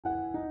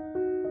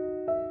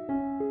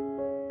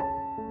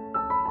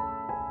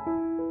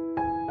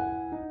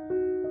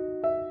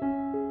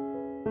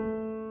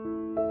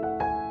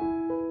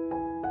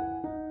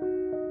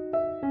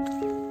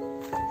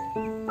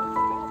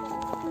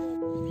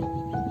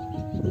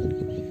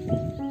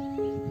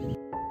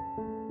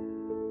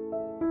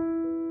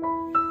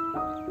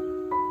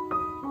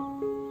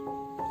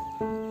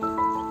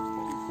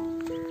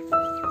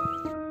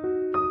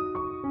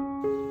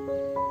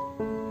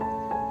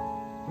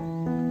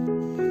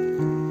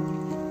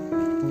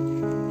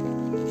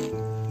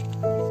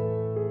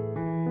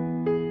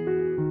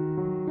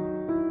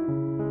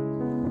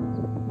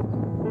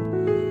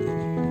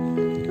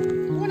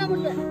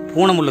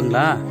பூனை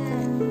முள்ளுங்களா?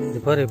 இது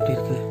பாரு எப்படி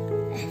இருக்கு.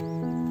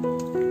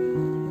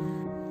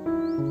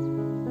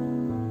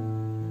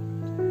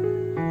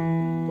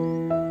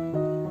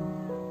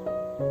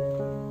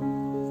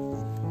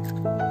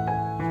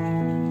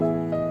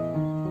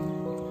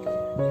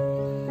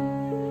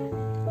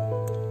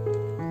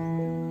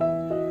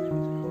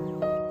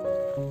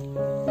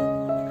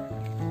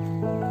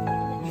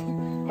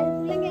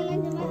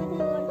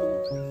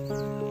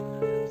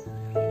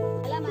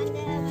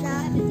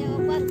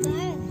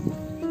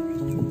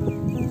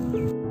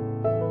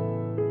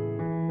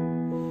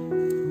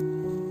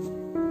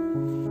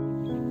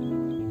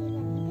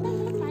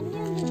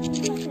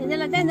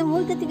 இந்த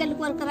மூக்கத்தி கல்லு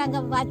பொறுக்குறாங்க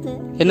பார்த்து.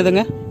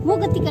 என்னதுங்க?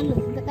 மூக்கத்தி கல்லு.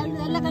 இந்த கல்லு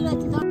நல்ல கல்லு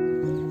வச்சுதான்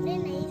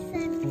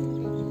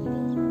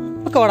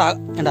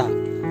ஏண்டா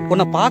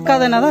உன்னை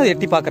பார்க்காதனா தான்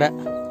எட்டி பாக்குற.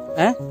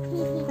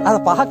 அதை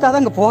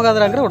பார்க்காத அங்க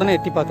போகாதங்கிற உடனே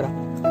எட்டி பாக்குறேன்.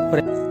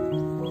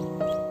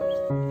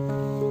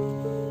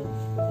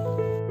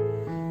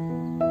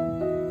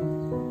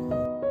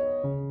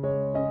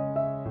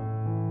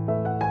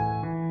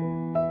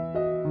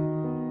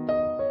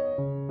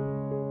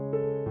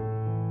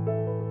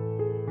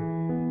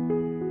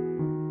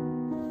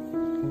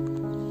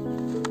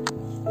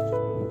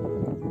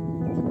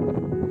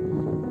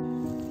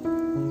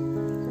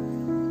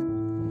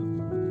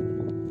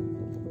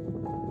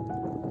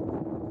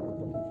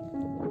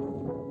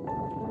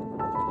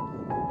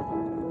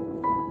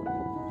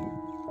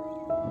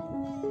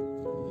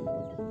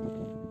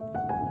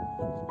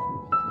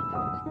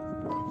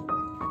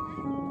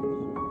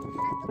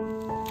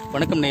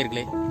 வணக்கம்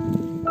நேயர்களே,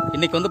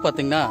 இன்னைக்கு வந்து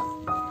பார்த்தீங்கன்னா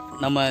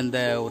நம்ம இந்த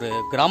ஒரு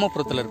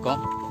கிராமப்புறத்தில்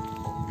இருக்கோம்.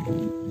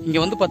 இங்கே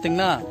வந்து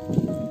பார்த்தீங்கன்னா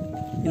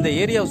இந்த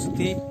ஏரியாவை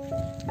சுற்றி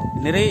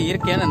நிறைய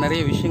இயற்கையான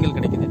நிறைய விஷயங்கள்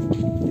கிடைக்குது.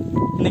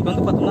 இன்னைக்கு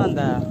வந்து பார்த்தோம்னா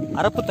அந்த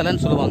அரப்பு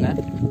தலைன்னு சொல்லுவாங்க.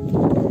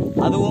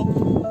 அதுவும்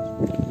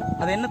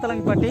அது என்ன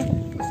தலைங்க பாட்டி?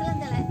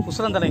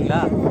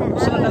 உசுரந்தலைங்களா?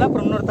 உசுரந்தலை,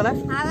 அப்புறம் இன்னொரு தலை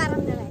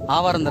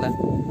ஆவாரந்தலை.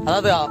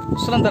 அதாவது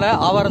உசுரந்தலை,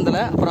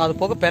 ஆவாரந்தலை, அப்புறம் அது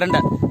போக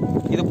பெரண்டை.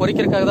 இது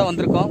பொறிக்கிறதுக்காக தான்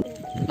வந்திருக்கோம்.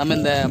 நம்ம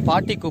இந்த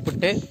பாட்டி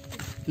கூப்பிட்டு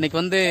இன்னைக்கு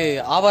வந்து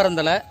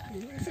ஆவாரந்தலை,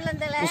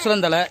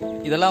 உசுரந்தலை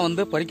இதெல்லாம்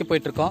வந்து பறிக்க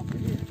போயிட்டு இருக்கோம்.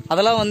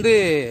 அதெல்லாம் வந்து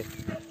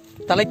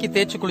தலைக்கு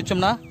தேய்ச்சி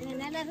குளிச்சோம்னா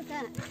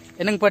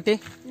என்னங்க பாட்டி?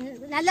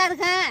 நல்லா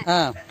இருக்கும்.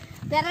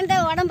 பெரண்டை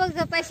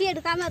உடம்புக்கு பசி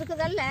எடுக்காம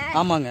இருக்குதல்ல.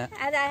 ஆமாங்க.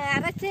 அதை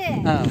அரைச்சு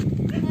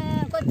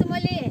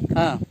கொத்தமல்லி,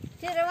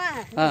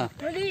 சீரகம்,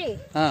 புளி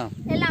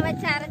எல்லாம்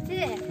வச்சு அரைச்சு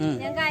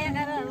வெங்காயம்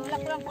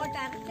உலகம் போட்டு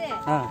அரைச்சு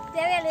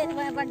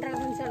தேவையான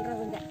பண்றதுன்னு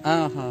சொல்றதுங்க.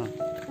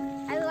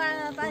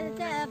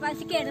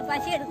 அது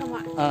பசி எடுக்குமா.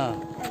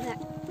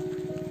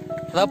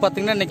 அதாவது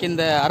பார்த்தீங்கன்னா இன்னைக்கு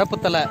இந்த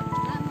அரப்புத்தலை,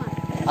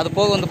 அது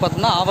போக வந்து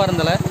பார்த்தோம்னா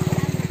ஆவாரந்தலை,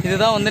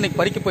 இதுதான் வந்து இன்னைக்கு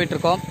பறிக்க போயிட்டு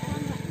இருக்கோம்.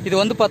 இது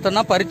வந்து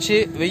பார்த்தோம்னா பறித்து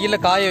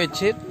வெயிலில் காய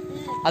வச்சு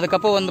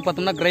அதுக்கப்புறம் வந்து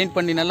பார்த்தோம்னா கிரைண்ட்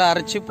பண்ணி நல்லா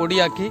அரைச்சி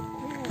பொடியாக்கி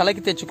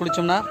தலைக்கு தேய்ச்சி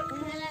குளிச்சோம்னா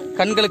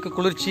கண்களுக்கு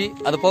குளிர்ச்சி.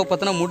 அது போக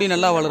பார்த்தோன்னா முடி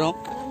நல்லா வளரும்.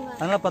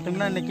 அதனால்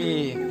பார்த்தீங்கன்னா இன்னைக்கு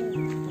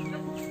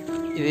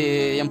இது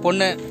என்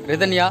பொண்ணு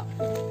ரிதன்யா,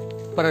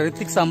 அப்புறம்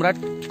ரித்திக்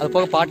சாம்ராட், அது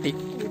போக பாட்டி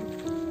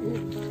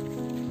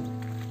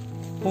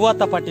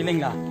பூவாத்தா பாட்டி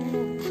இல்லைங்களா,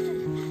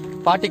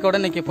 பாட்டி கூட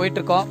இன்னைக்கு போயிட்டு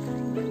இருக்கோம்.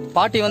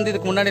 பாட்டி வந்து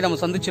இதுக்கு முன்னாடி நம்ம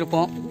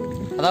சந்திச்சிருப்போம்.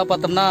 அதாவது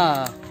பார்த்தோம்னா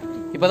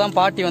இப்போதான்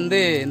பாட்டி வந்து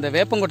இந்த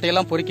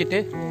வேப்பங்கொட்டையெல்லாம் பொறுக்கிட்டு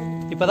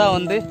இப்போதான்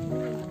வந்து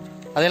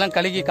அதையெல்லாம்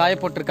கழுகி காய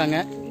போட்டிருக்காங்க.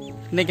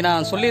 இன்னைக்கு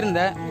நான்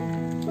சொல்லியிருந்தேன்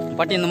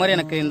பாட்டி இந்த மாதிரி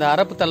எனக்கு இந்த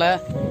அரப்பு தலை,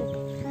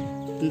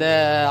 இந்த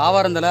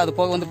ஆவாரந்தலை, அது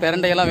போக வந்து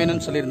பெரண்டையெல்லாம்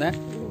வேணும்னு சொல்லியிருந்தேன்.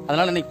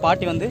 அதனால் இன்னைக்கு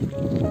பாட்டி வந்து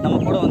நம்ம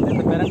கூட வந்து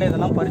இந்த பெரண்டை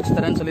இதெல்லாம் பறித்து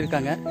தரேன்னு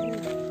சொல்லியிருக்காங்க.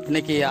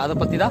 இன்னைக்கு அதை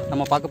பற்றி தான்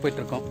நம்ம பார்க்க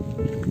போயிட்டு இருக்கோம்.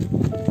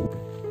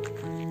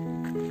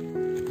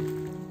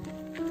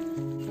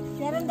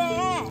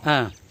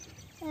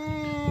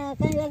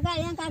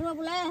 வெங்காயம்,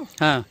 கருவேப்பிலை,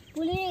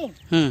 புளி,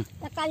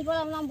 தக்காளி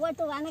பழம்லாம்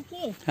போட்டு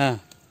வணக்கி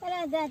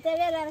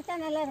தேவையில அரைச்சா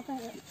நல்லா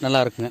இருக்கும். நல்லா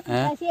இருக்குங்க.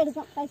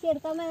 பசி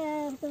எடுக்காம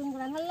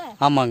இருக்குங்கிறாங்கல்ல.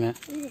 ஆமாங்க.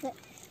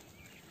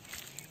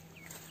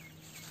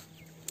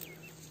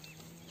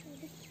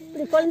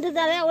 இப்படி கொழுந்து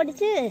தலையா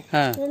ஒடிச்சு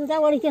இருந்தா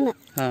ஒடிக்கணும்.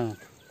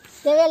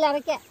 தேவையில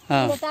அரைக்க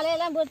இந்த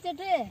தலையெல்லாம்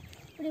பொறிச்சிட்டு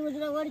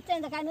இப்படி ஒடிச்சு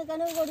அந்த கண்ணு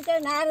கொடுக்க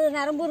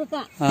நரம்பு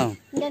இருக்கும்.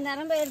 இந்த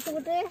நரம்பை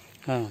எடுத்துக்கிட்டு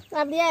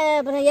அப்படியே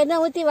அப்புறம்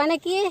எண்ணெய் ஊற்றி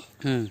வணக்கி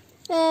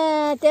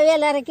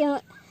தேவையில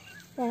அரைக்கணும்.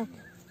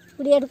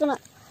 இப்படி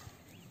எடுக்கணும்.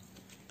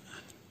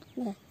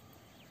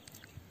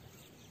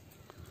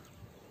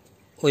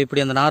 ஓ,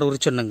 இப்படி அந்த நார்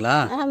உரிச்சிடணுங்களா?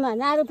 ஆமாம்,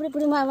 நார் இப்படி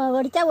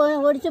ஒடிச்சா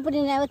ஒடிச்சு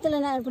இப்படி நெவத்தில்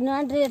இப்படி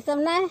நோண்டி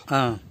எடுத்தோம்னா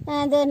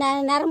அந்த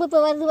நரம்பு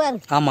இப்போ வருது பாரு.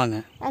 ஆமாங்க.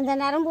 அந்த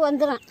நரம்பு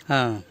வந்துடும்.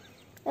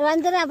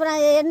 அப்புறம்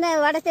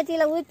எண்ணெய் வடை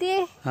சட்டியில் ஊற்றி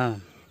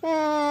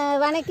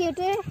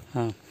வணக்கிட்டு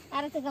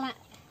அரைச்சிக்கலாம்.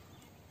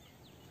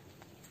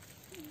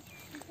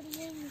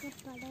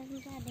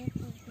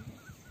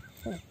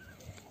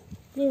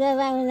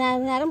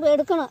 நரம்பு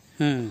எடுக்கணும்.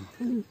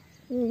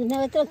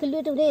 நெவத்தில்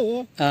கிள்ளிட்டு இப்படி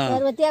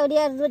ஒரு வத்தியா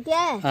ஒடியாது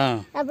வத்தியா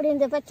அப்படி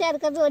இந்த பச்சை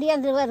இருக்கிறது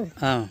ஒடியாந்துருவாரு.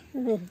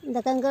 இந்த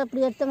கங்கு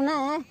அப்படி எடுத்தோம்னா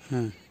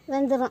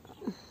வந்துடும்.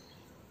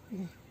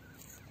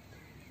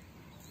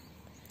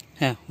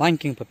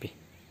 வாங்கிக்கோங்க பப்பி.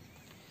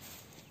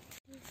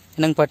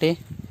 என்னங்க பாட்டி?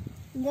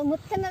 இந்த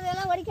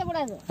முத்தனதெல்லாம்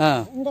ஒடிக்கக்கூடாது.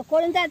 இந்த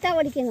கொழுந்தாத்தான்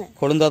ஒடிக்கணும்.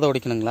 கொழுந்தாதான்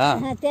ஒடிக்கணுங்களா?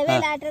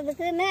 தேவையில்ல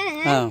ஆட்டுறதுக்குன்னு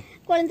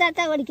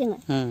கொழுந்தாத்தான்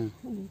ஒடிக்கணும்.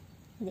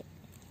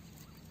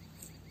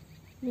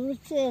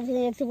 உரிச்சு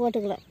எடுத்து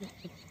போட்டுக்கலாம்.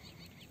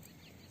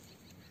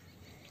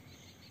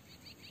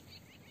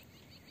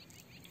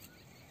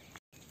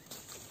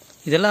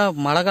 இதெல்லாம்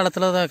மழை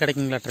காலத்துல தான்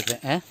கிடைக்குங்களாட்டிருக்கு.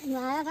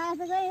 மழை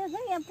காலத்துக்கு இருக்கு,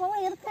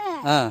 எப்பவும் இருக்கு.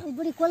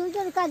 இப்படி கொழுந்து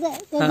இருக்காது.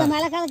 இந்த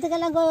மழை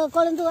காலத்துக்கெல்லாம்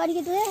கொழுந்து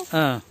ஓடிக்கிட்டு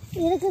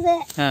இருக்குது.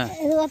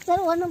 இது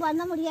ஒருத்தர் ஒன்றும்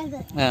பண்ண முடியாது.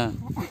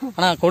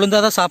 ஆனா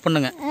கொழுந்தாதான்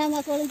சாப்பிடணுங்க. ஆமா,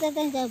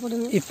 கொழுந்தாதான்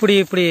சாப்பிடணும். இப்படி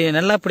இப்படி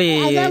நல்லா இப்படி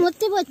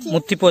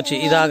முத்தி போச்சு.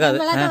 இது ஆகாது.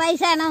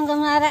 வயசானவங்க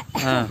மாற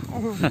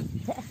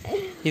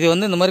இது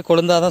வந்து இந்த மாதிரி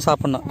கொழுந்தாதான்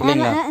சாப்பிடணும்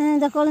இல்லைங்களா?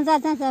 இந்த கொழுந்தா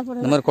தான்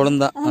சாப்பிடணும். இந்த மாதிரி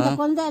கொழுந்தா. அந்த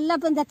கொழுந்தா எல்லாம்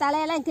இப்ப இந்த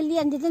தலையெல்லாம் கிள்ளி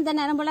எரிஞ்சிட்டு இந்த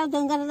நரம்பெல்லாம்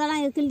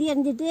தொங்குறதெல்லாம் கிள்ளி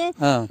எரிஞ்சிட்டு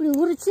இப்படி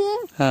உரிச்சு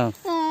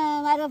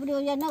மறுபடி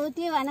எண்ணெய்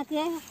ஊற்றி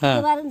வணக்கு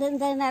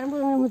இந்த நரம்பு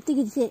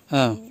முத்திக்கிடுச்சு.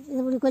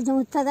 இப்படி கொஞ்சம்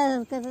முத்தாதான்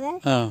இருக்கிறத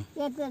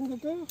எடுத்து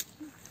வந்துட்டு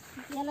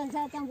எல்லாம்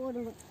சாத்தான்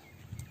போடுவோம்.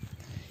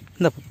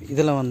 இந்த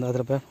இதெல்லாம் வந்து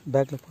அதில்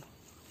பேக்கில் போடும்.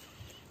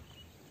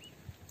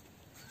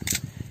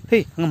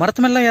 ஏய், அங்கே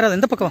மரத்து மேலாம் ஏறாது.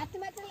 எந்த பக்கம்?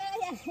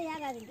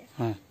 ஏறாதுங்க.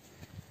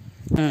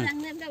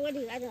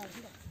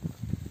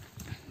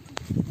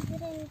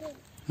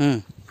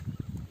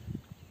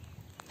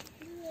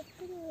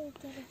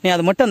 நீ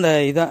அது மட்டும் அந்த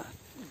இதான்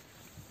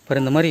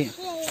பாரு, இந்த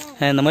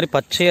மாதிரி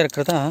பச்சையாக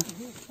இருக்கிறதா.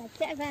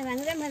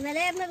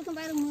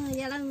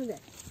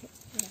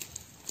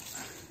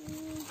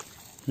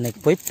 இன்னைக்கு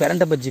போய்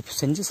பிரண்டை பஜ்ஜி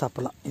செஞ்சு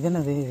சாப்பிடலாம். இது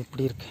என்னது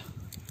இப்படி இருக்கு?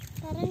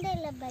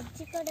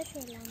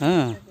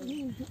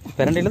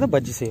 பிரண்டையில் தான்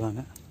பஜ்ஜி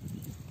செய்வாங்க.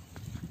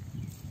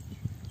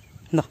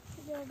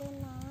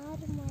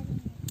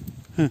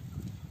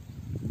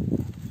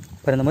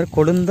 பாரு, இந்த மாதிரி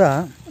கொழுந்தா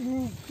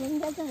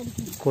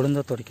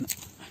துடைக்கணும்.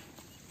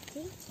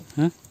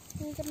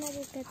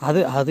 அது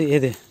அது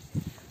எது?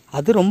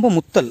 அது ரொம்ப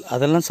முத்தல்,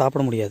 அதெல்லாம்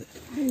சாப்பிட முடியாது.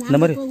 இந்த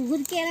மாதிரி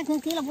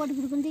உருக்கியெல்லாம் கீழே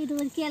போட்டு குந்திக்கிட்டு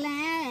உருக்கியெல்லாம்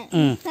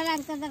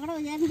இருக்கிறத கூட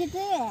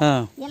எரிஞ்சிட்டு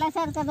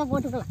இலசா இருக்கிறத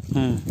போட்டுக்கலாம்.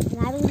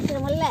 அது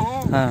இருக்கிறவங்கள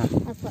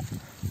அப்போ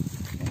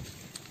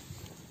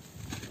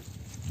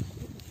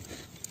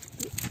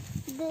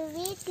இது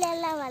வீட்டில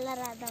எல்லாம்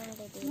வளராதான்.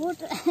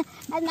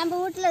 அது நம்ம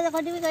வீட்டில் அதை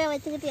கொண்டு போய்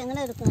வச்சுக்கிட்டு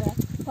எங்கன்னா இருக்குங்க,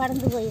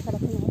 பறந்து போய்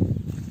கிடக்குங்க.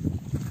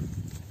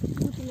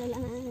 வீட்டில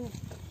எல்லாம்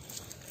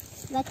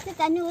வச்சு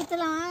தண்ணி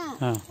ஊற்றலாம்,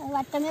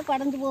 வட்டமே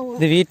படந்து போகும்.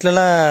 இது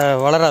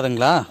வீட்டிலலாம்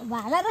வளராதுங்களா?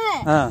 வளர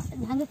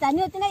அந்த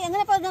தண்ணி ஊற்றினா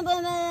எங்கே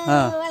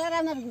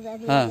வளராமல் இருக்குது.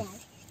 அது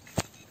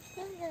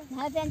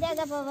மழை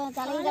பெஞ்சாக்க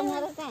தலையிட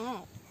மாதிரி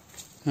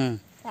இருக்கேன்.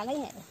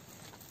 தலைங்க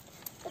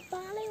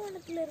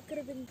பாலைவனத்தில்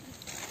இருக்கிறது.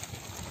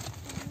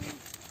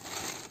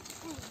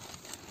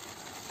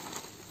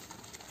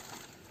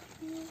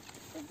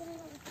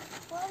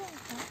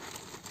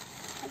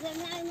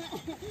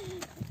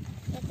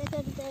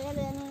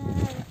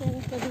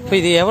 இப்போ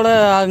இது எவ்வளோ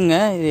ஆகுங்க?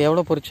 இது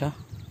எவ்வளோ பொரிச்சா?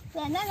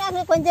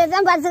 என்ன கொஞ்சம்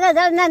தான்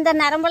பறிச்சுக்க, இந்த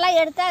நரம்பெல்லாம்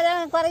எடுத்தா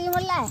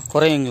குறையுமில்ல.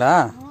 குறையுங்களா?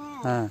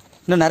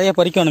 இன்னும் நிறைய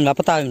பறிக்கணுங்களா?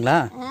 அப்போ ஆகுங்களா?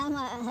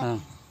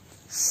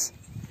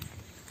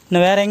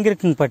 இன்னும் வேற எங்கே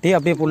இருக்குங்க பாட்டி?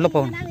 அப்படியே உள்ள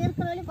போகணும்.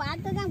 இருக்கிற வழி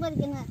பார்த்து தான்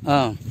பறிக்கணும்.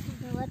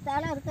 ஒரு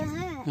தாளாக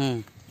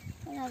இருக்கேன்,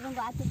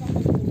 பார்த்து தான்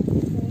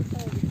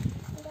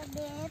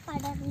அப்படியே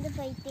படர்ந்து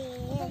போயிட்டே.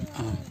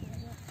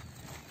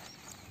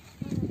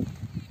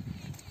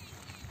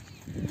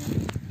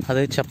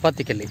 அது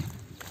சப்பாத்தி கல்லி.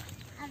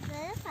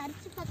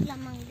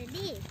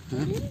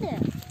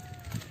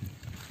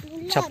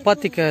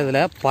 சப்பாத்திக்கு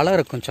அதில் பழம்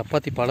இருக்கும்,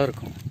 சப்பாத்தி பழம்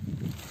இருக்கும்.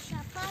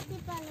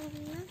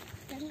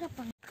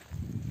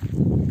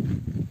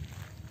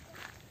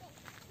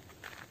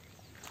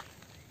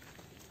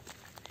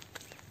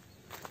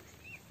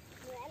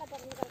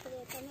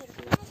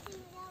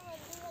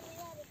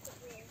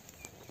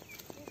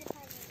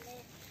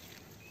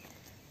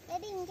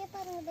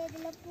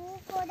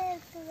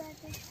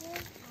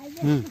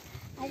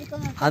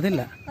 அது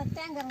இல்லை,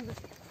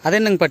 அது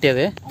என்னங்க பாட்டி?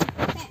 அது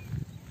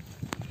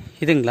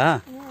இதுங்களா?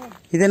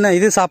 இது என்ன?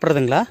 இது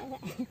சாப்பிட்றதுங்களா?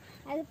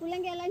 அது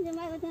பிள்ளைங்க எல்லாம்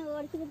சும்மா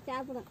உடச்சிக்கிட்டு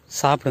சாப்பிடும்.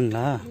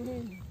 சாப்பிடுங்களா?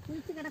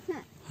 குளிச்சு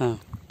கிடக்கும்,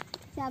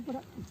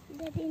 சாப்பிடும்.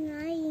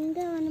 நான்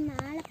இங்கே ஒன்று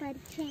மேலே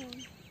பறிச்சேன்,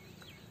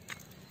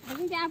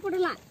 அதுவும்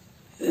சாப்பிடலாம்.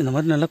 இந்த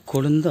மாதிரி நல்லா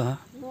கொழுந்தா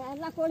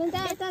எல்லாம்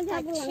கொழுந்தா தான்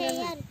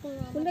சாப்பிடுவாங்க.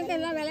 பிள்ளைங்க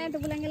எல்லாம்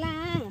விளையாட்டு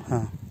பிள்ளைங்கலாம்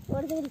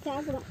உடச்சிக்கிட்டு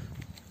சாப்பிடும்.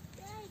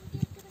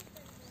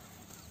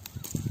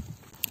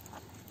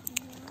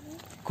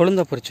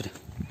 கொழுந்தா பொரிச்சிடு.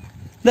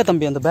 இந்த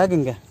தம்பி அந்த பேக்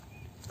இங்கே.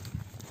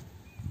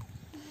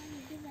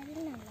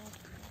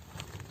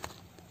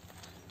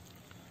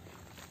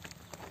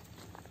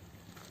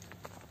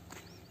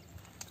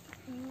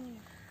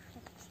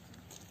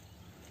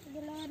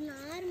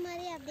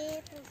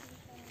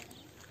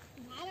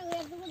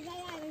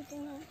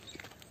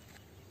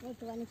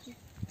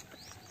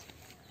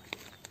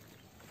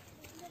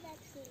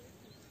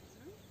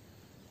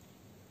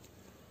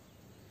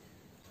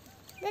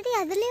 டாடி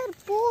அதுலயே ஒரு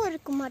பூ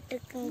இருக்கு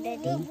மாட்டிருக்குங்க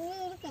டாடி.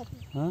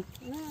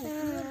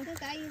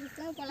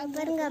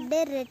 பாருங்க,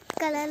 அப்படியே ரெட்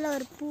கலர்ல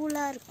ஒரு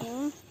பூலா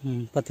இருக்கும்.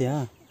 பாத்தியா?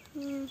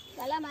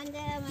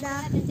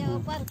 மஞ்சள்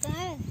சிவப்பா இருக்கு.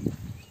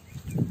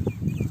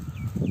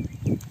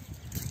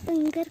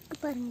 இங்க இருக்கு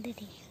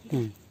பாருங்கடி.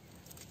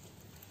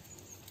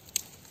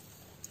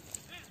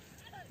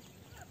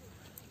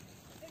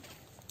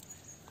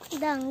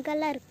 இது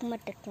அங்கெல்லாம் இருக்க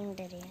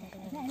மாட்டேங்குது.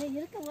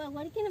 இருக்கு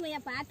வடிக்கணும்,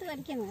 பார்த்து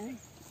வடிக்கணும்.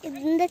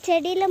 இந்த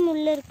செடியில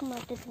முள் இருக்க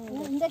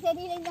மாட்டேங்குது. இந்த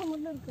செடியில இந்த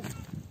முள் இருக்கு.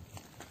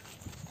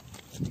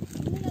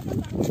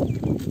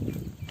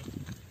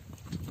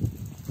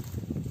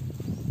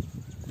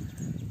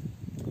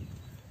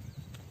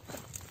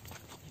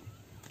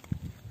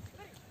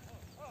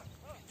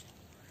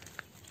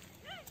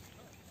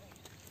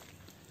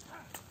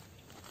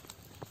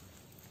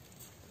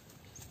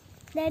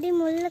 டாடி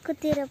முள்ள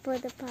குத்திர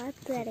போது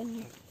பார்த்து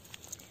வரீங்க.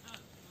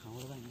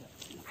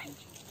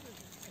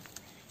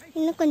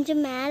 இன்னும்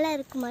கொஞ்சம் மேலே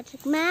இருக்க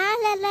மாட்டிருக்கு.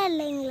 மேலெல்லாம்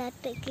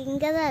இல்லைங்களாட்டுக்கு,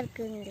 இங்கே தான்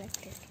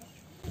இருக்குங்களாட்டுக்கு.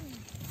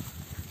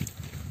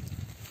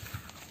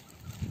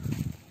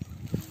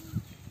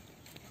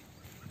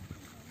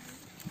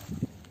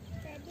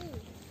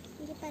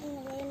 இங்கே பாருங்க,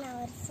 நான்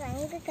ஒரு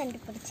சங்கு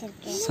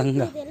கண்டுபிடிச்சிருக்கேன்.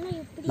 சங்கா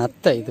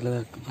நத்தை இதில்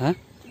தான் இருக்கும்.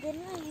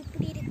 இதெல்லாம்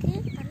இப்படி இருக்கு.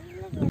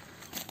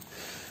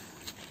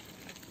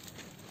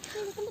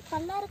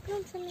 பல்லா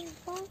இருக்குன்னு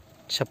சொல்லுங்கப்பா.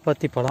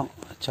 சப்பாத்தி பழம்,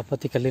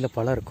 சப்பாத்தி கல்லில்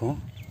பழம் இருக்கும்.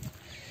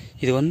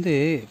 இது வந்து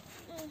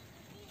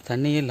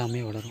தண்ணியே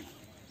இல்லாமல் வளரும்.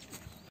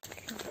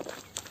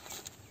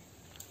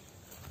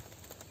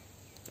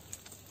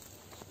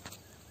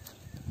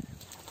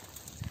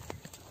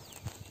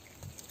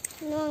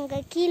 இன்னும் அங்கே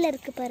கீழே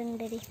இருக்கு பாருங்க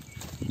டாடி.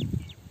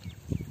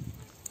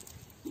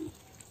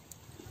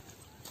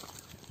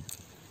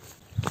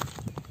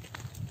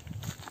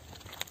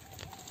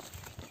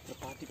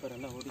 பாட்டி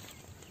பழம் ஓடி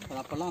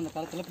அப்பெல்லாம் அந்த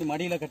காலத்தில் இப்படி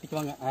மடியில்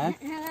கட்டிக்குவாங்க.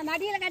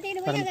 மடியில்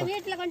கட்டிட்டு போய் எங்கள்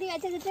வீட்டில் கொண்டு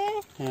வச்சுக்கிட்டு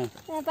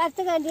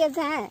பறிச்சுக்க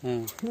வேண்டியதுதான்.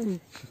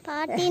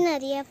 பாட்டி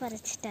நிறைய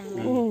பறிச்சிட்டாங்க.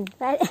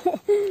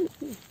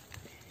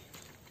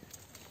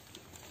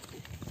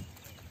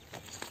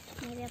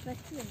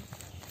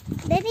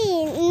 டாடி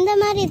இந்த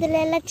மாதிரி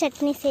இதில் எல்லாம்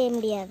சட்னி செய்ய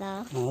முடியாதா?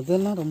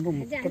 அதெல்லாம் ரொம்ப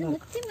முக்கியம்.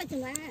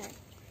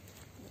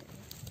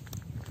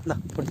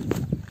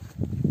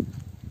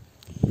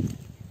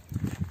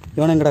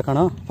 இவனை எங்கடா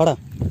காணோம்? படா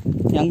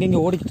அங்கங்கே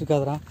ஓடிக்கிட்டு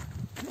இருக்காதரா.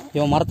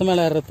 இவன் மரத்து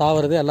மேலே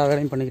தாவறது எல்லா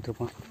வேலையும் பண்ணிக்கிட்டு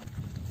இருப்பான்.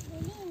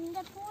 இந்த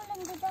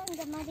பூலேருந்து தான்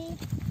இந்த மாதிரி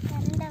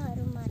கரண்டா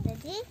வருமா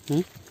டாடி?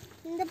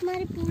 இந்த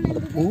மாதிரி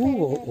பூலேருந்து பூ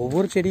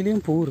ஒவ்வொரு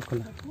செடியிலையும் பூ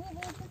இருக்குல்ல. பூ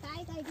போட்டு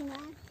காய் காய்க்குங்க.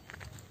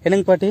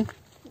 என்னங்க பாட்டி?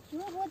 பூ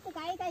போட்டு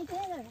காய்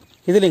காய்க்குங்க.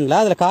 இதுலைங்களா?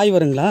 அதில் காய்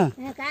வருங்களா?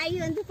 காய்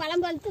வந்து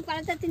பழம் பழுத்து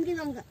பழத்தை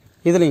திங்கிடுவாங்க.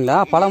 இதுலைங்களா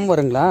பழம்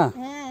வருங்களா?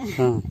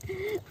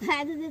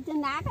 அது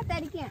நாக்கத்தை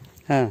அடிக்கும்.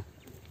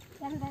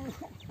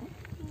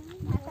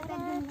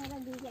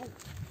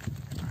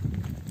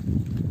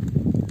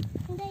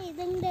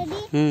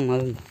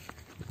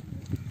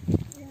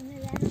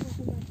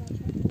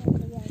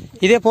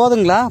 இதே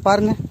போதுங்களா?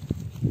 பாருங்க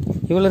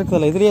இவ்வளோ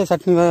இருக்குதுல்ல, இதுலேயே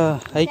சட்னி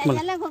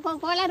ஐக்கமல்ல.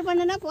 கோளாறு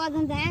பண்ணுனா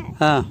போதும்.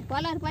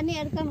 கோளாறு பண்ணி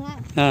எடுக்கணுங்க.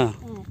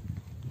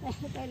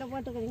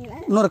 போட்டுக்கிறீங்களா?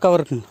 இன்னொரு கவர்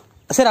இருக்குங்க.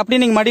 சரி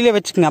அப்படியே நீங்கள் மடியிலே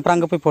வச்சுக்கோங்க, அப்புறம்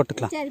அங்கே போய்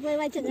போட்டுக்கலாம். சரி போய்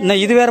வச்சுக்கோங்க.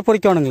 இன்னும் இது வேற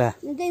பொறிக்கணுங்களா?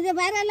 இது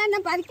வேற எல்லாம்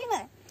நான்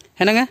பறிக்கணும்.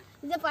 என்னங்க?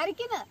 இதை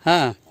பறிக்கணும்.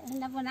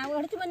 நான்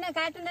உரிச்சு பண்ண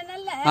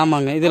காட்டுனேன்ல.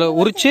 ஆமாங்க. இதில்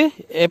உரிச்சு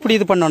எப்படி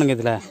இது பண்ணணுங்க?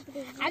 இதில்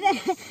அது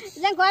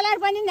இதான் கோளாறு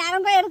பண்ணி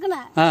நரம்பா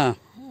எடுக்கணும்.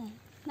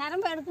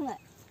 நரம்பா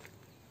எடுக்கணும்.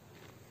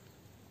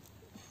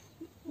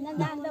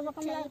 அந்த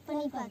பக்கம்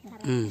பண்ணி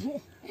பார்க்குறேன்.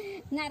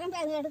 நரம்பு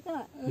அது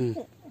எடுக்கணும்.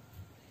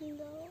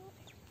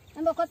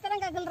 நம்ம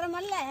கொத்தரங்காய்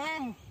கிள்றோமல்ல,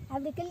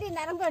 அப்படி கிள்ளி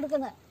நரம்பு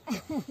எடுக்கணும்.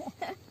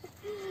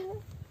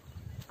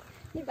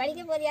 நீ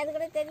படிக்க போறியா? அது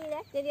கூட தெரியல.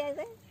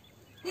 தெரியாது.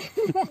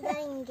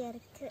 இங்கே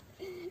இருக்கு.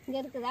 இங்கே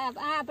இருக்குதா?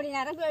 அப்படி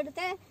நரம்பு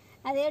எடுத்து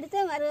அதை எடுத்து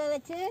மருவ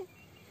வச்சு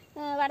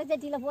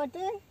வடைச்சட்டியில்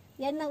போட்டு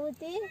எண்ணெய்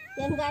ஊற்றி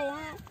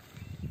வெங்காயம்,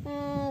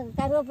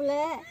 கருவேப்பிலை,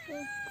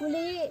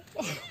 புளி,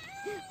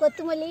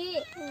 கொத்தமல்லி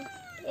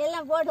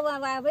எல்லாம் போட்டு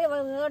அப்படியே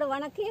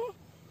வணக்கி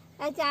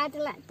வச்சு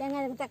ஆட்டலாம்.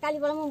 தேங்காய் தக்காளி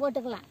பழமும்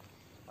போட்டுக்கலாம்.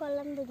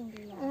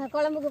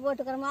 குழம்புக்கு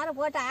போட்டுக்கிற மாதிரி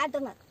போட்டு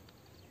ஆட்டணும்.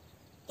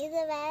 இது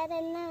வேற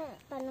என்ன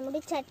பண்ண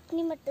முடியும்?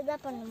 சட்னி மட்டும்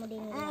தான் பண்ண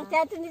முடியும்.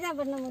 சட்னி தான்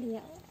பண்ண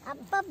முடியும்.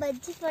 அப்பா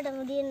பஜ்ஜி போட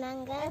முடியும்.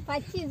 நாங்கள்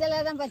பச்சி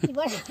இதில் தான் பச்சி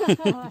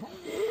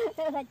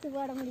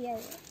போட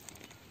முடியாது.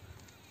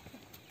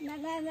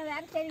 நல்லா இந்த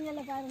வேற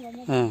தெரியுங்கல்ல பாருங்க.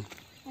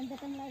 அந்த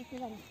டம்ளர்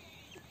இருக்குதாங்க.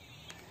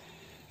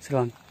 சரி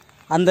வாங்க.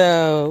 அந்த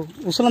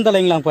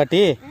உசுலந்தலைங்களா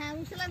பாட்டி?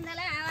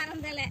 உசுலந்தலை,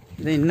 ஆவாரந்தலை.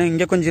 இது இன்னும்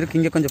இங்கே கொஞ்சம் இருக்குது.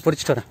 இங்கே கொஞ்சம்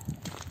பொறிச்சிட்டு வரேன்.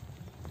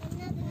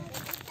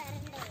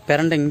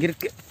 பிரண்டை இங்கே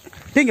இருக்குது.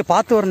 இங்கே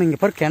பார்த்து வரணும். இங்கே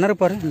பாரு கிணறு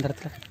பாரு இந்த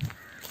இடத்துல.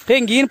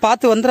 இங்கேயும்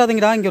பார்த்து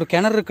வந்துடாதீங்கடா. இங்கே ஒரு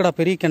கிணறு இருக்குடா,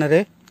 பெரிய கிணறு.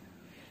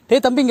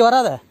 தம்பி இங்கே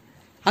வராத.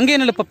 அங்கேயே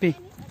நில்லு பப்பி.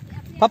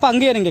 பாப்பா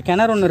அங்கேயே இங்கே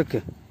கிணறு ஒன்று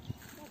இருக்குது.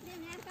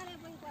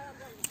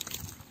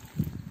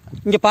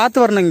 இங்கே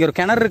பார்த்து வரணும். இங்கே ஒரு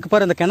கிணறு இருக்குது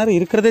பாரு. அந்த கிணறு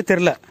இருக்கிறதே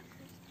தெரில.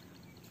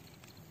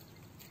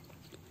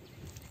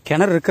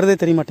 கிணறு இருக்கிறதே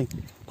தெரிய மாட்டேங்க.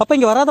 பாப்பா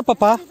இங்கே வராத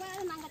பாப்பா.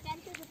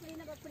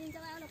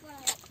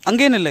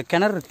 அங்கேயே நில்லு,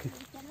 கிணறு இருக்கு.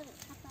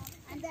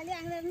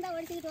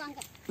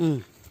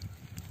 ம்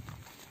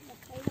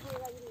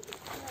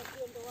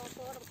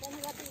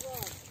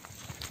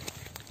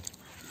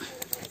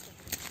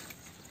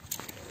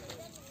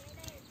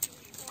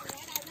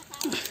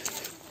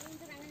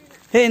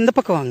ஏய் இந்த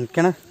பக்கம் வாங்க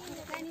கிணறு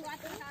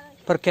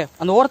பருக்கே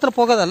அந்த ஓரத்தில்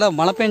போகாதல்ல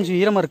மழை பெஞ்சு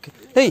ஈரமாக இருக்கு.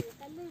 ஏய்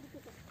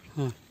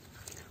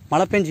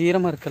மழை பெஞ்சு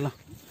ஈரமாக இருக்குல்ல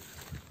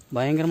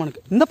பயங்கரமாக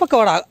இருக்கு. இந்த பக்கம்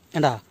வாடா.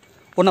 ஏண்டா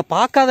உன்னை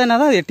பார்க்காதனா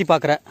தான் எட்டி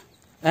பார்க்குற.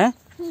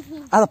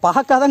 அதை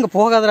பார்க்காத அங்கே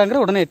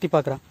போகாதாங்கிற உடனே எட்டி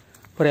பார்க்குறான்.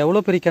 பாரு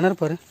எவ்வளோ பெரிய கிணறு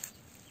பாரு.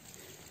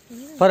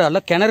 பாரு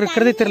அல்ல கிணறு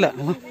இருக்கிறதே தெரியல.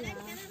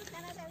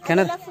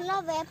 கிணறு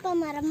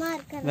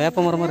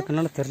வேப்ப மரமாக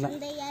இருக்கனால தெரியல.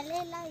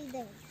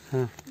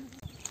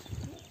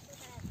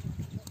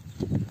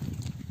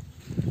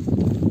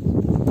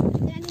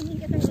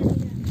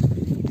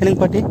 என்னங்க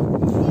பாட்டி?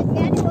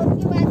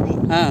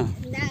 ஆ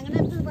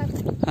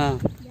ஆ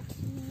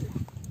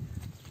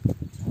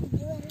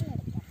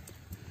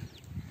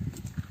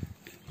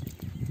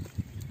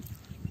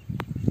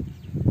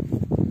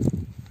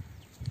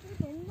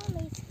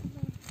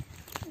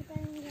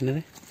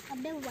என்னது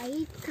அப்படியே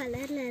ஒயிட்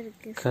கலர்ல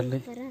இருக்கு. கல்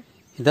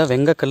இதான்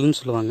வெங்கக்கல்லுன்னு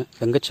சொல்லுவாங்க.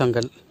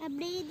 வெங்கச்சாங்கல்.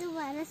 அப்படியே இது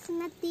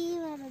வரசுனா தீ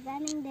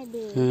வருதானே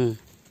டேடி.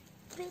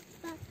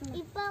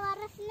 இப்ப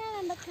வரசுனா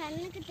நம்ம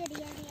கண்ணுக்கு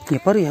தெரியாது. இங்க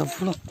பாரு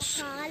எவ்வளோ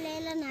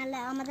காலையில நல்ல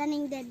ஆமாதான்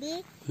நீங்க டேடி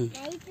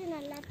நைட்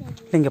நல்லா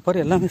தெரியும். இங்க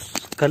பாரு எல்லாமே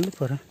கல்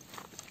பாரு.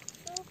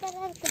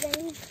 சூப்பரா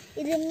இருக்குது.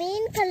 இது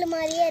மீன் கல்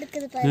மாதிரியே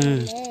இருக்குது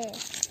பாருங்க.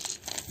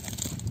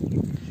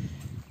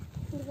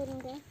 இது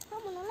பாருங்க.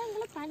 ஆமால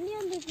இங்க தண்ணி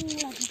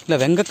வந்துட்டீங்களா? இல்ல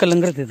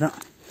வெங்கக்கல்லுங்கிறது இதுதான்.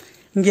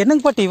 இங்க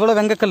என்னங்க பாட்டி இவ்வளவு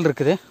வெங்கக்கல்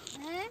இருக்குது?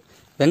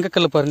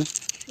 வெங்கக்கல் பாருங்க.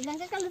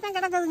 வெங்கக்கல் தான்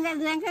கிடக்குதுங்க.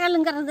 இது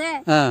வெங்கக்கல்லுங்கிறது.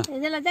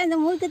 இதுல தான் இந்த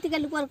மூக்குத்தி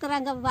கல்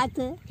பொறுக்குறாங்க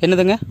பார்த்து.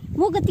 என்னதுங்க?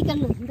 மூக்குத்தி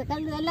கல். இந்த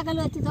கல் வெள்ளை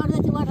கல் வச்சு தோடு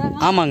வச்சு போடுறாங்க.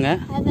 ஆமாங்க.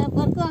 அதை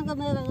பொறுக்குவாங்க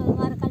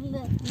வர கல்.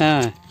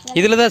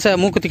 இதுல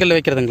தான் மூக்குத்தி கல்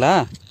வைக்கிறதுங்களா?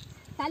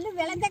 கல்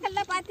விளைஞ்ச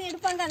கல்ல பார்த்து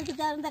எடுப்பாங்க. அதுக்கு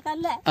தகுந்த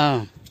கல்.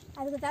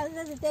 அதுக்கு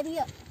தகுந்தது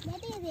தெரியும்.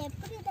 இது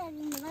எப்படி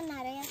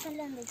நிறைய கல்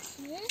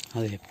வந்துச்சு?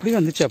 அது எப்படி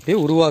வந்துச்சு? அப்படியே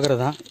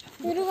உருவாகிறதா?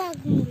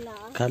 உருவாகுங்களா?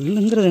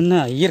 கல்லுங்கிறது என்ன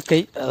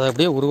இயற்கை, அது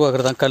அப்படியே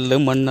உருவாகிறதா. கல்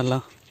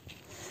மண்ணெல்லாம்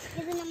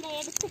இது நம்ம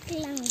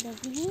எடுத்துக்கலாம்.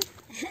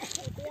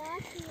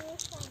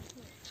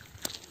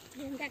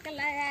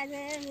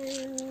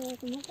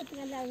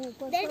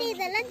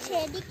 இதெல்லாம்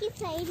செடிக்கு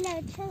சைடுல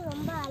வச்சா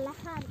ரொம்ப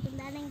அழகா இருக்கும்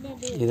தானே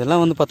டேடி?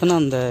 இதெல்லாம் வந்து பார்த்தோன்னா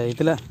அந்த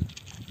இதில்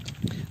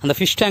அந்த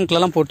ஃபிஷ்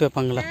டேங்க்லலாம் போட்டு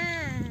வைப்பாங்களா?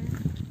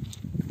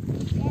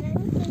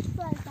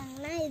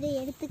 இது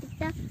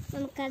எடுத்துக்கிட்டா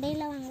நம்ம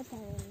கடையில் வாங்க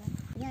தேவையில்லை.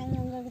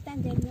 நாங்கள் உங்களுக்கு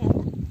தான் தெரியும்.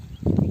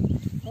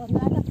 ஒரு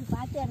நாள் அப்படி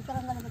பார்த்து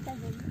எடுக்கிறவங்களுக்கு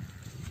தான் தெரியும்.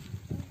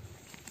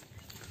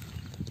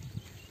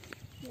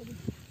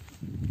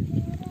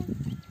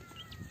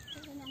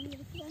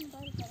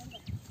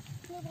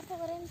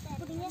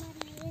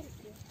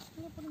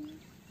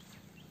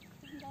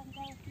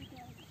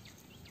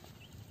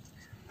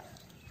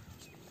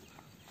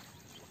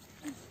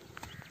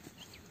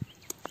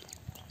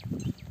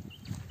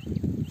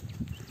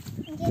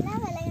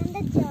 இங்கெல்லாம் விளையாண்ட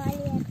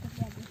ஜாலியாக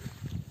இருக்குது.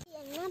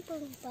 என்ன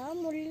புழுப்பா?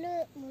 முள்ளு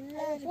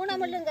முள்ளு பூனை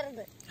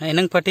முள்ளுங்கிறது.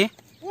 என்னங்க பாட்டி?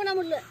 பூனை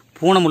முள்ளு.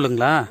 பூனை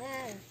முள்ளுங்களா?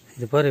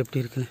 இது பாரு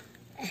எப்படி இருக்குன்னு.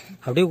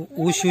 அப்படியே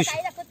ஊசி ஊசி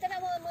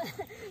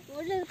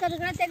முள்ளு இருக்கிறது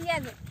கூட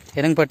தெரியாது.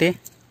 என்னங்க பாட்டி?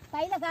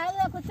 கையில்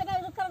காலையில குத்தனை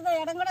இருக்கிறது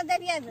இடம் கூட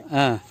தெரியாது.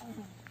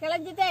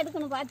 கிளஞ்சிட்டே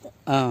எடுக்கணும் பார்த்து.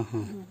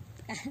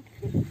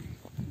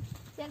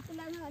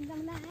 செல்ஃபில்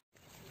வந்தோம்னா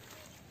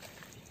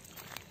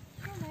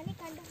மணி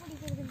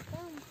கண்டுபிடிக்கிறதுப்பா.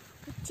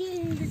 உச்சி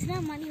இருந்துச்சுன்னா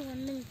மணி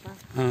 1ங்கப்பா.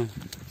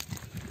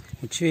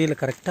 உச்சி வெயில்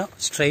கரெக்டாக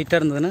ஸ்ட்ரைட்டாக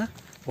இருந்ததுன்னா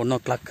 1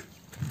 o'clock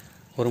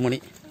 1 மணி.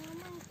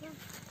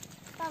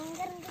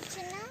 அங்கே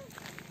இருந்துச்சுன்னா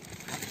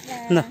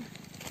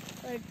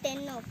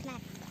 10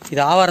 o'clock.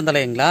 இது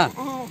ஆவாரந்தலைங்களா?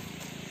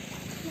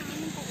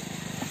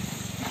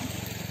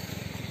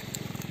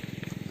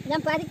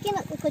 நான்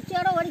பறிக்கணும்.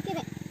 குச்சியோட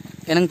ஒடிக்கிறேன்.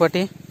 என்னங்க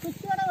பாட்டி?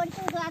 குச்சியோட ஒடிச்சு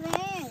விடுவாரே.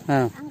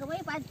 அங்கே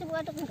போய் பறிச்சு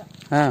போட்டுக்குங்க.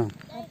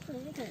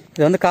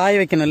 இது வந்து காய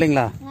வைக்கணும்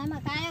இல்லைங்களா?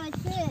 ஆமாம், காய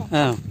வச்சு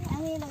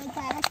அவையில் வச்சு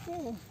அரைச்சி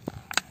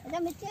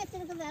எல்லாம் மிச்சம்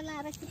வச்சுருக்குது எல்லாம்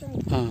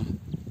அரைச்சிக்கணும்.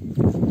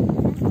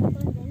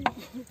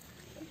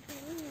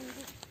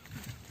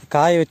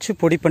 காய வச்சு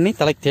பொடி பண்ணி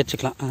தலைக்கு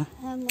தேய்ச்சிக்கலாம்.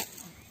 ஆமாம்,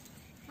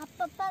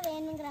 அப்பப்போ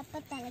வேணுங்கிறப்ப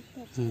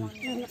தலைக்கு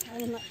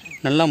தேய்ச்சிக்கலாம்.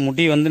 நல்லா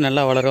முடி வந்து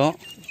நல்லா வளரும்.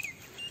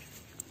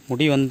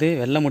 முடி வந்து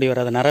வெள்ளை முடி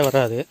வராது, நரை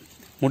வராது,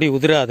 முடி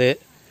உதிராது,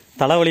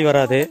 தலைவலி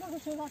வராது.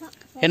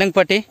 என்னங்க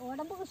பாட்டி?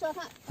 உடம்புக்கு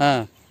சுகம்.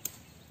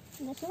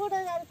 இந்த சூடு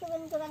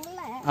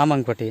இருக்குதுங்கிறாங்கல்ல.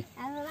 ஆமாங்க பாட்டி.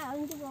 அதெல்லாம்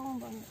அழிஞ்சு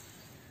போகும் போங்க.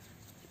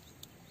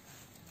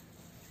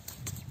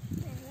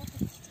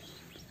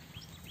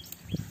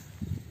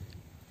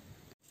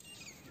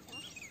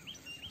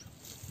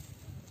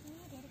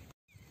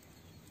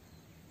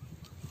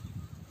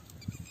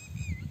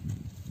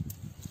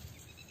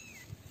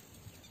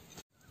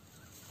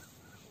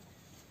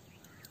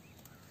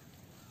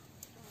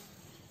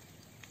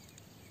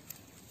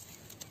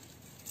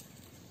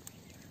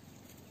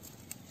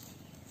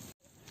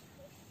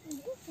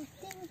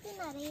 சுற்றி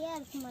நிறைய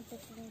இருக்க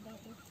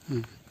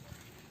மாட்டேங்குது.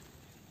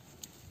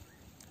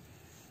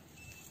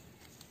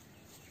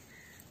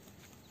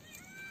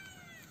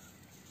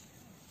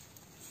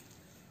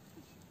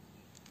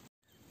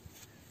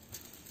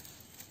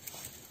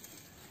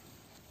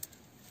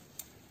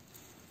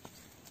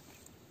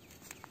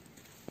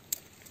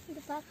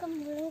 இது பார்க்க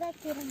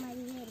முருங்கைக்கீரை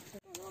மாதிரியே இருக்கு.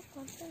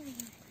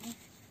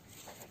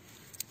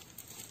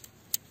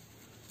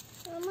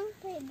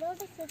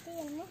 இதோட சேர்த்து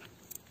என்ன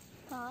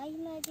காய்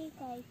மாதிரி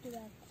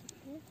காய்க்குதா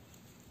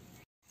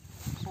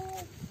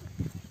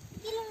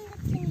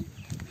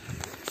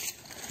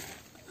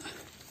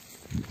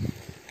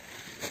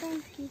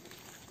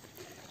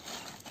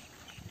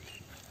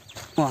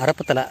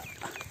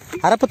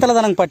அரப்பத்தலை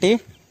தானங்க பாட்டி?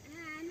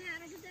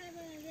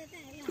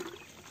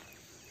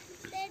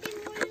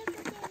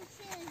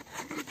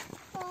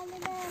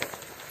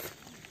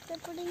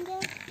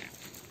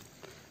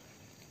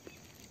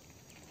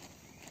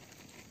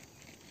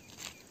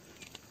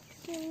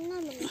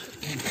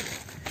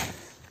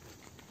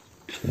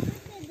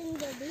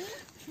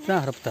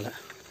 அரப்பத்தலை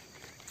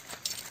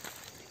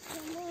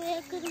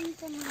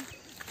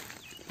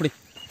இப்படி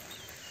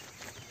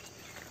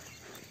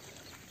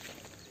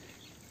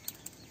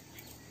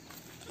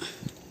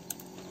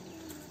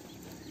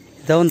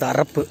இதான் வந்து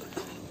அரப்பு.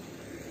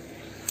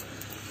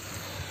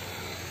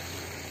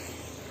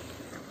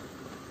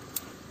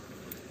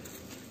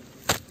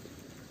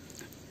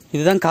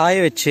 இதுதான்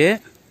காய வச்சு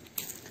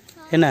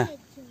என்ன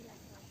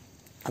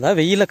அதாவது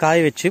வெயிலில் காய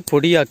வச்சு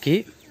பொடியாக்கி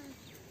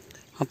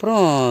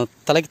அப்புறம்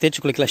தலைக்கு தேய்ச்சி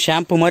குளிக்கலாம்.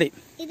 ஷாம்பு மாதிரி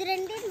இது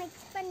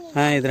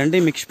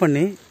ரெண்டையும் மிக்ஸ்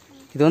பண்ணி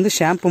இது வந்து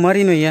ஷாம்பு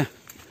மாதிரின்னு வையேன்.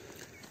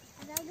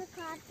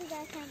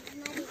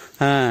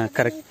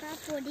 கரெக்ட்.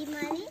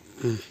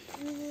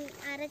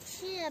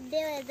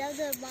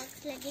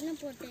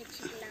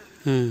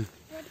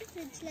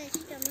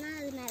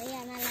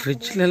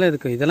 ஃப்ரிட்ஜ்ல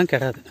இருக்கு. இதெல்லாம்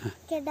கெடாது.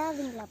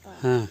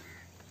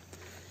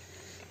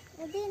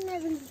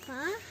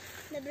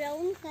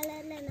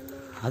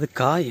 அது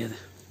காய். அது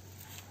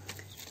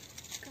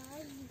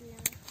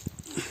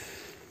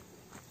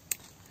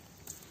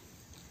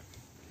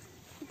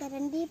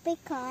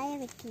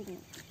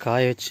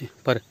காய வச்சு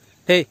பாரு.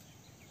 டேய்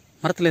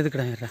மரத்தில்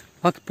எதுக்குடா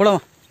வா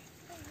போலாம்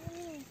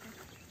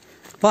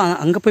வா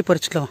அங்கே போய்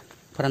பறிச்சுக்கலாம்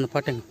பாரு அந்த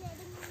பாட்டுங்க.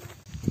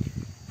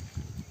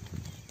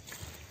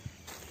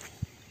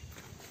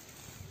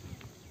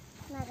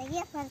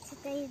 நிறைய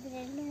பறிச்சுட்டேன். இது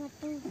ரெண்டு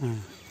மட்டும்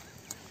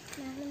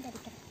நானும்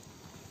பறிக்கிறேன்.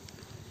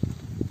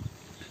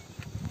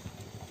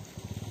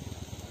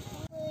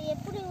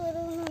 எப்படி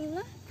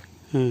வருவணும்னா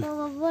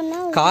ஒவ்வொன்றா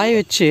காய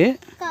வச்சு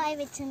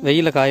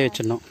வெயில காய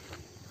வச்சிடணும்.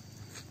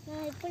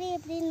 இப்படி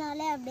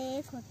எப்படினாலே அப்படியே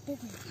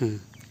கொட்டுது.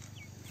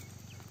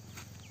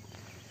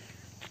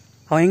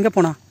 அவன் எங்கே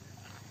போனா?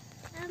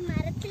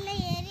 மரத்தில்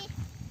ஏறி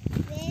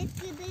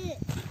வேர்க்குது.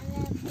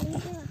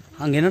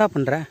 அங்கே என்னடா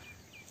பண்ணுற?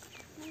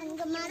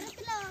 அங்கே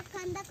மரத்தில்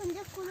உட்காந்தா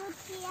கொஞ்சம்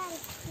குளிர்ச்சியாக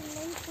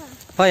இருக்கு.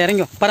 பா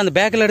இறங்கி பாரு அந்த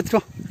பேக்கில்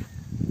எடுத்துட்டு.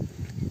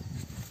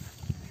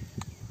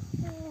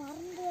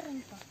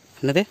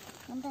 என்னது?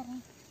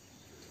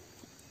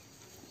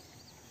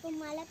 இப்போ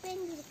மழை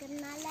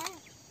பெஞ்சிருக்கிறதுனால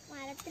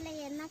மரத்தில்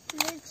என்ன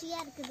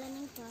குளிர்ச்சியாக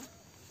இருக்குதுன்னுப்பா.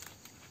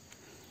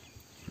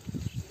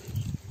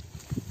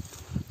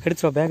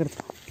 எடுத்துருவா பேக்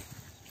எடுத்துருவா.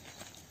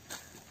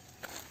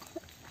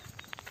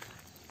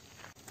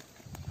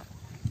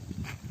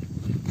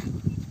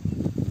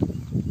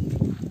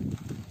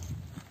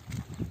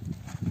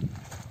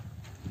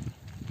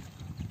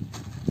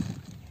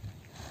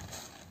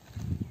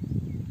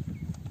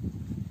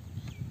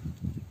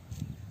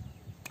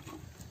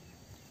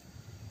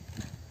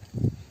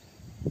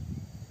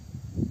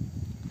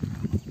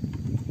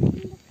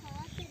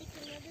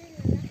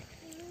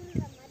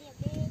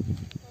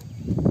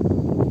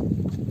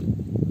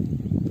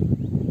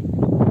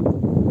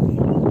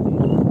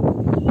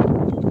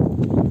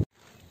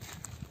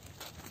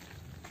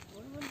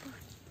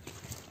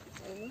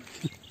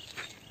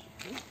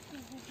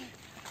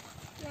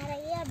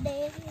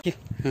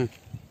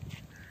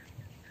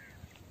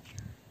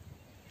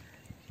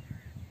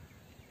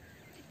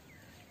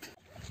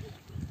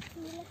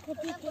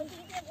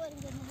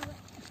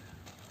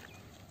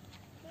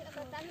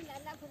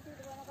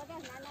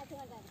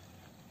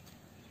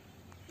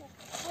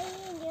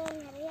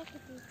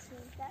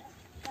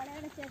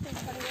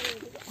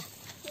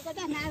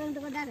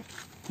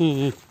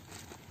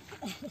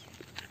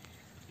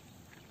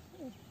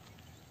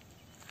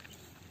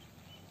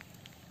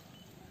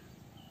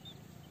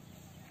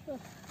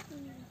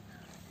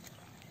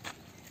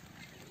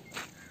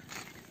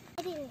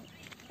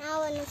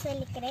 நான் ஒன்று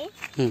சொல்லிக்கிறேன்.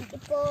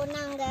 இப்போ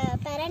நாங்கள்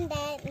பிரண்டை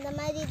இந்த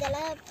மாதிரி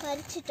இதெல்லாம்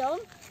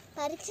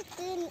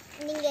பறிச்சுட்டு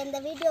நீங்கள் இந்த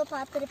வீடியோ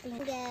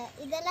பார்த்துருப்பீங்க.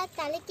 இதெல்லாம்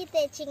தலைக்கு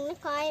தேய்ச்சிங்கன்னா,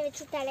 காய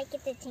வச்சு தலைக்கு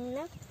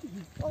தேய்ச்சிங்கன்னா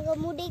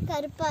உங்கள் முடி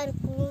கருப்பாக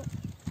இருக்கும்,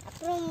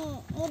 அப்புறம்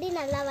முடி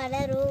நல்லா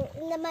வளரும்,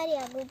 இந்த மாதிரி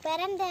ஆகும்.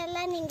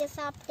 பிரண்டையெல்லாம் நீங்கள்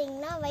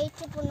சாப்பிட்டிங்கன்னா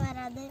வயிற்றுப்புண்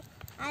வராது,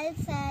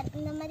 அல்சர்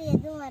இந்த மாதிரி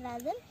எதுவும்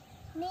வராது.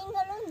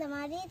 நீங்களும் இந்த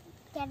மாதிரி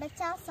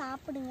கிடைச்சா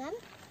சாப்பிடுங்க.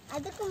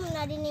 அதுக்கு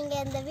முன்னாடி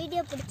நீங்கள் இந்த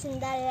வீடியோ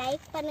பிடிச்சிருந்தா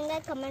லைக்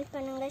பண்ணுங்கள், கமெண்ட்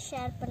பண்ணுங்கள்,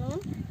 ஷேர்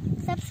பண்ணுங்கள்,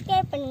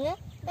 சப்ஸ்கிரைப் பண்ணுங்கள்,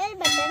 பெல்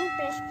பட்டன்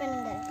ப்ரெஸ்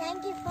பண்ணுங்கள்.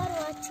 தேங்க்யூ ஃபார்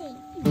வாட்சிங்.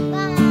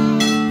 பாய்.